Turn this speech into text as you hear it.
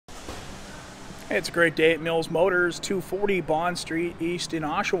It's a great day at Mills Motors, 240 Bond Street East in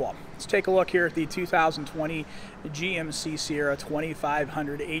Oshawa. Let's take a look here at the 2020 GMC Sierra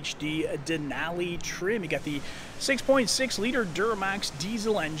 2500 HD Denali trim. You got the 6.6 liter Duramax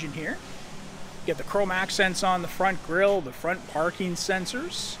diesel engine here. You get the chrome accents on the front grille, the front parking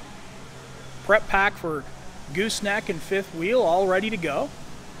sensors, prep pack for gooseneck and fifth wheel, all ready to go.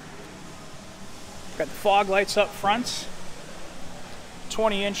 Got the fog lights up front.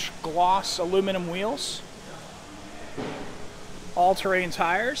 20-inch gloss aluminum wheels, all-terrain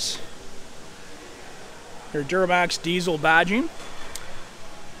tires, your Duramax diesel badging,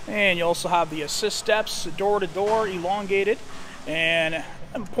 and you also have the assist steps, door-to-door, elongated, and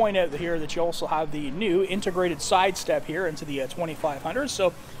I'm point out here that you also have the new integrated side step here into the 2500,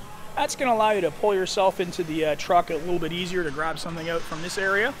 so that's going to allow you to pull yourself into the truck a little bit easier to grab something out from this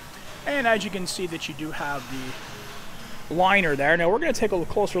area. And as you can see that you do have the liner there. Now we're going to take a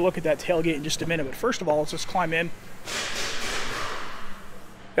closer look at that tailgate in just a minute, but first of all, let's just climb in.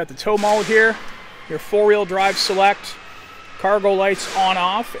 Got the tow mode here, your four-wheel drive select, cargo lights on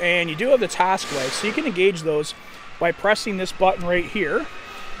off, and you do have the task lights, so you can engage those by pressing this button right here.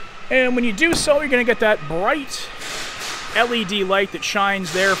 And when you do so, you're going to get that bright LED light that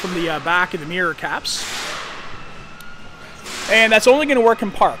shines there from the back of the mirror caps. And that's only going to work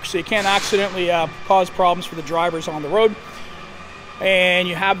in park, so you can't accidentally cause problems for the drivers on the road. And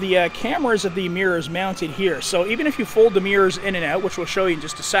you have the cameras of the mirrors mounted here. So even if you fold the mirrors in and out, which we'll show you in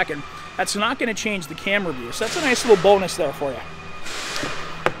just a second, that's not going to change the camera view. So that's a nice little bonus there for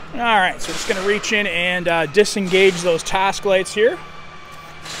you. Alright, so we're just going to reach in and disengage those task lights here.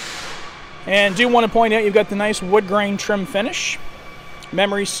 And do want to point out you've got the nice wood grain trim finish.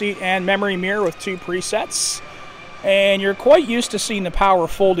 Memory seat and memory mirror with 2 presets. And you're quite used to seeing the power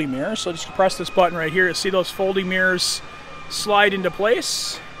folding mirror, so just press this button right here to see those folding mirrors slide into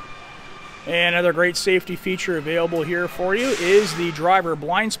place. And another great safety feature available here for you is the driver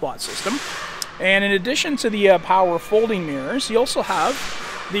blind spot system. And in addition to the power folding mirrors, you also have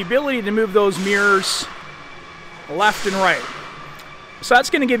the ability to move those mirrors left and right. So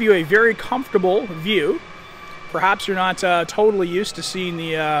that's going to give you a very comfortable view. Perhaps you're not totally used to seeing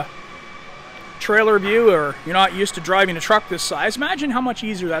the trailer view, or you're not used to driving a truck this size. Imagine how much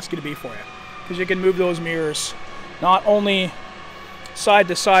easier that's going to be for you, because you can move those mirrors not only side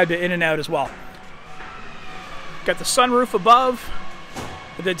to side but in and out as well. Got the sunroof above,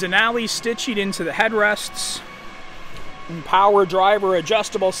 the Denali stitching into the headrests, and power driver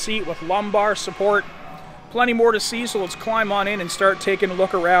adjustable seat with lumbar support. Plenty more to see, so let's climb on in and start taking a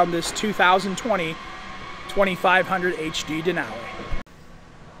look around this 2020 2500 HD Denali.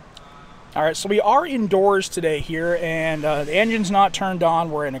 Alright, so we are indoors today here, and the engine's not turned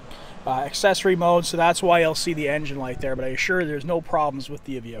on. We're in accessory mode, so that's why you'll see the engine light there, but I assure you there's no problems with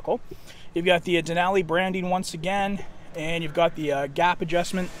the vehicle. You've got the Denali branding once again, and you've got the gap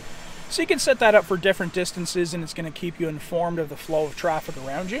adjustment, so you can set that up for different distances, and it's going to keep you informed of the flow of traffic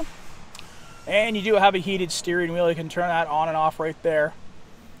around you. And you do have a heated steering wheel. You can turn that on and off right there.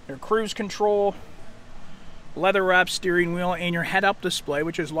 Your cruise control, leather wrapped steering wheel, and your head-up display,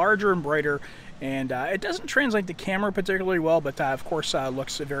 which is larger and brighter, and it doesn't translate the camera particularly well, but of course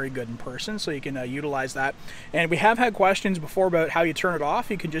looks very good in person, so you can utilize that. And we have had questions before about how you turn it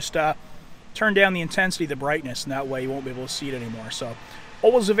off. You can just turn down the intensity, the brightness, and that way you won't be able to see it anymore. So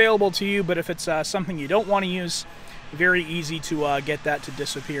always available to you, but if it's something you don't want to use, very easy to get that to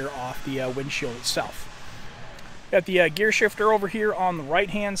disappear off the windshield itself. Got the gear shifter over here on the right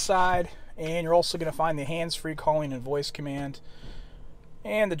hand side, and you're also going to find the hands-free calling and voice command,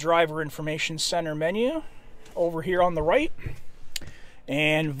 and the driver information center menu over here on the right,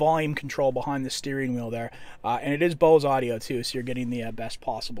 and volume control behind the steering wheel there. And it is Bose audio too, so you're getting the best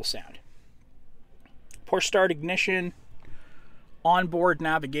possible sound. Push start ignition, onboard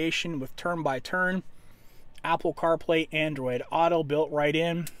navigation with turn-by-turn, Apple CarPlay, Android Auto built right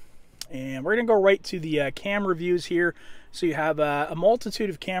in. And we're going to go right to the camera views here. So you have a multitude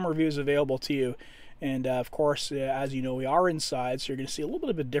of camera views available to you. And of course, as you know, we are inside, so you're going to see a little bit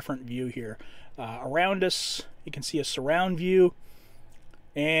of a different view here. Around us, you can see a surround view.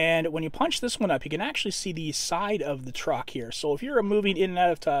 And when you punch this one up, you can actually see the side of the truck here. So if you're moving in and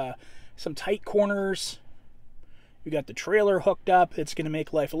out of some tight corners, you got the trailer hooked up, it's going to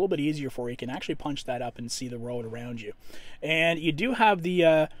make life a little bit easier for you. You can actually punch that up and see the road around you. And you do have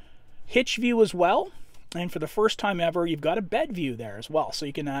the hitch view as well. And for the first time ever, you've got a bed view there as well. So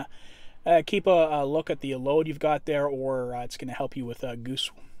you can keep a look at the load you've got there, or it's going to help you with Goose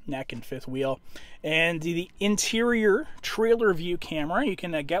neck and fifth wheel. And the interior trailer view camera, you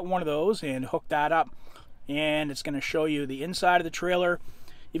can get one of those and hook that up. And it's going to show you the inside of the trailer.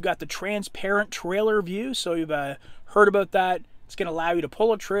 You've got the transparent trailer view, so you've heard about that. It's going to allow you to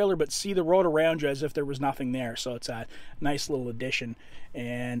pull a trailer but see the road around you as if there was nothing there. So it's a nice little addition.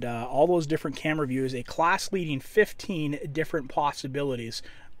 And all those different camera views, a class-leading 15 different possibilities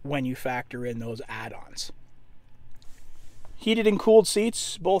when you factor in those add-ons. Heated and cooled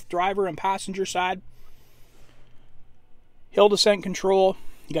seats, both driver and passenger side. Hill descent control.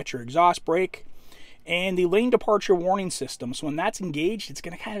 You got your exhaust brake. And the lane departure warning system. So when that's engaged, it's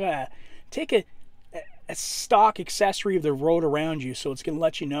going to kind of take a stock accessory of the road around you, so it's going to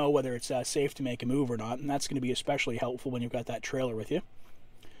let you know whether it's safe to make a move or not, and that's going to be especially helpful when you've got that trailer with you.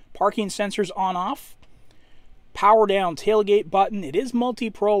 Parking sensors on off, power down tailgate button. It is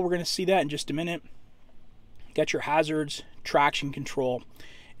multi-pro. We're going to see that in just a minute. Got your hazards, traction control,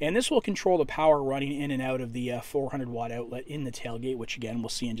 and this will control the power running in and out of the 400 watt outlet in the tailgate, which again we'll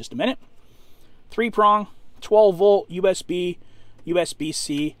see in just a minute. 3-prong, 12 volt USB,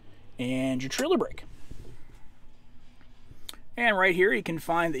 USB-C, and your trailer brake. And right here you can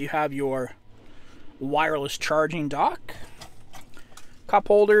find that you have your wireless charging dock, cup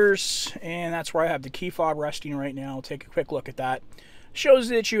holders, and that's where I have the key fob resting right now. We'll take a quick look at that. Shows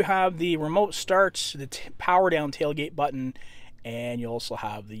that you have the remote start, the power down tailgate button, and you also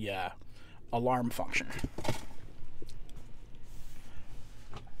have the alarm function.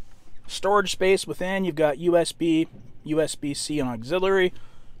 Storage space within, you've got USB, USB-C, and auxiliary.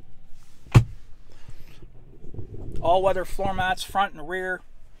 All-weather floor mats, front and rear.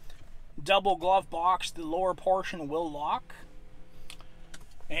 Double glove box, the lower portion will lock.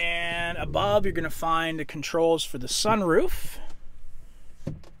 And above, you're going to find the controls for the sunroof.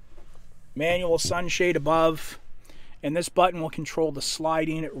 Manual sunshade above. And this button will control the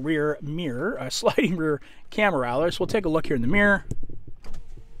sliding rear mirror, sliding rear camera rather. So we'll take a look here in the mirror.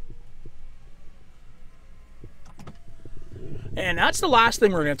 And that's the last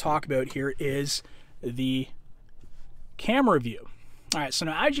thing we're going to talk about here is the camera view. All right, so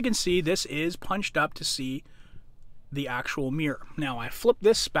now as you can see, this is punched up to see the actual mirror. Now I flip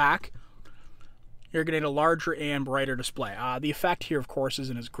this back, you're getting a larger and brighter display. The effect here, of course,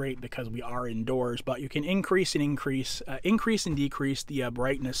 isn't as great because we are indoors, but you can increase and decrease the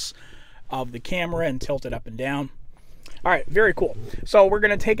brightness of the camera and tilt it up and down. All right, very cool. So we're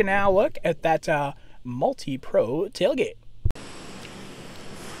going to take a now look at that multi-pro tailgate.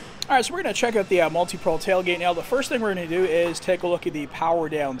 All right, so we're going to check out the multi-pro tailgate now. The first thing we're going to do is take a look at the power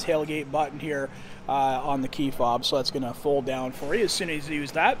down tailgate button here on the key fob. So that's going to fold down for you as soon as you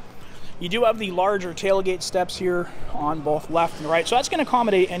use that. You do have the larger tailgate steps here on both left and right. So that's going to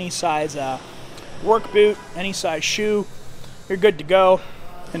accommodate any size work boot, any size shoe. You're good to go.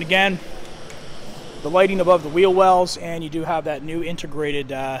 And again, the lighting above the wheel wells, and you do have that new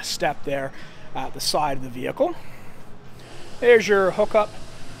integrated step there at the side of the vehicle. There's your hookup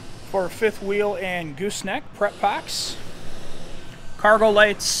for fifth wheel and gooseneck prep packs. Cargo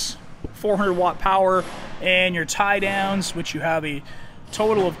lights, 400 watt power, and your tie downs, which you have a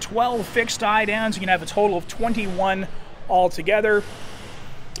total of 12 fixed tie downs. You can have a total of 21 altogether.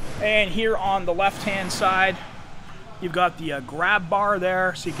 And here on the left hand side, you've got the grab bar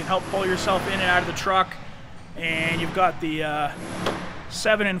there, so you can help pull yourself in and out of the truck. And you've got the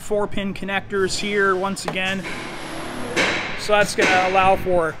 7 and 4 pin connectors here once again. So that's going to allow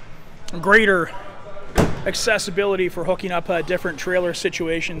for greater accessibility for hooking up different trailer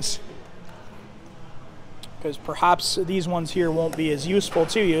situations, because perhaps these ones here won't be as useful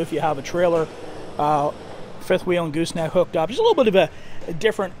to you if you have a trailer fifth wheel and gooseneck hooked up. Just a little bit of a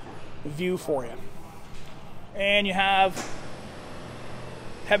different view for you. And you have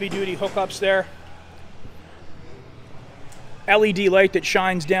heavy duty hookups there. LED light that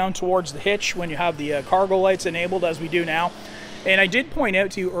shines down towards the hitch when you have the cargo lights enabled, as we do now. And I did point out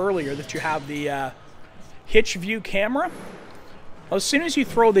to you earlier that you have the hitch view camera. As soon as you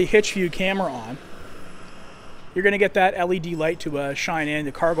throw the hitch view camera on, you're going to get that LED light to shine in.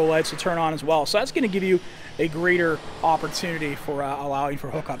 The cargo lights will turn on as well. So that's going to give you a greater opportunity for allowing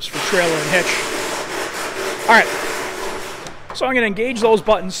for hookups for trailer and hitch. All right. So I'm going to engage those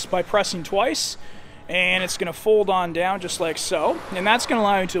buttons by pressing twice, and it's going to fold on down just like so. And that's going to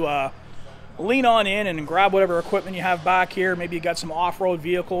allow you to lean on in and grab whatever equipment you have back here. Maybe you got some off-road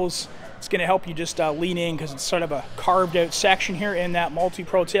vehicles. It's going to help you just lean in, because it's sort of a carved out section here in that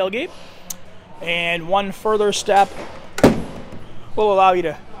multi-pro tailgate. And one further step will allow you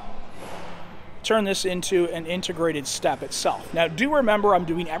to turn this into an integrated step itself. Now do remember, I'm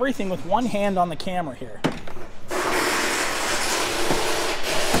doing everything with one hand on the camera here.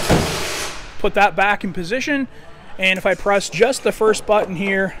 Put that back in position, and if I press just the first button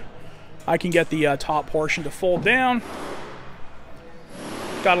here, I can get the top portion to fold down.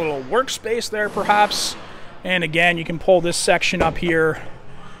 Got a little workspace there perhaps. And again, you can pull this section up here,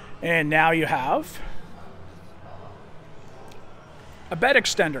 and now you have a bed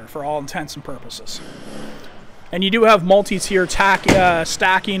extender for all intents and purposes. And you do have multi-tier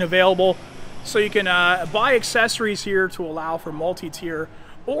stacking available, so you can buy accessories here to allow for multi-tier,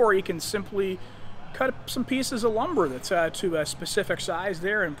 or you can simply cut up some pieces of lumber that's to a specific size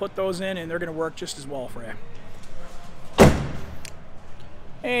there and put those in, and they're going to work just as well for you.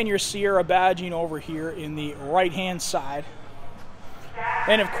 And your Sierra badging over here in the right-hand side.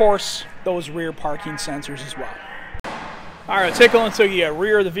 And of course, those rear parking sensors as well. All right, take a look into the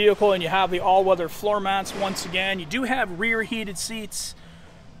rear of the vehicle, and you have the all-weather floor mats once again. You do have rear heated seats,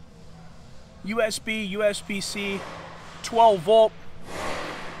 USB, USB-C, 12-volt,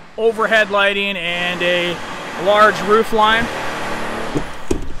 overhead lighting, and a large roof line.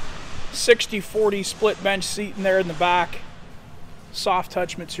 60/40 split bench seat in there in the back. Soft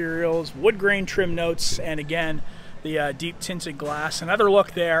touch materials, wood grain trim notes, and again, the deep tinted glass. Another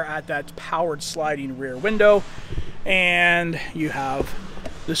look there at that powered sliding rear window. And you have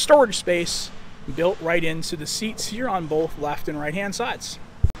the storage space built right into the seats here on both left and right hand sides.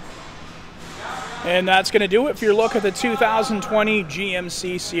 And that's going to do it for your look at the 2020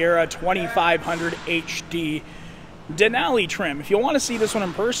 GMC Sierra 2500 HD Denali trim. If you want to see this one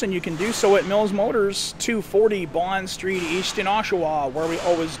in person, you can do so at Mills Motors, 240 Bond Street East in Oshawa, where we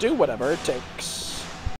always do whatever it takes.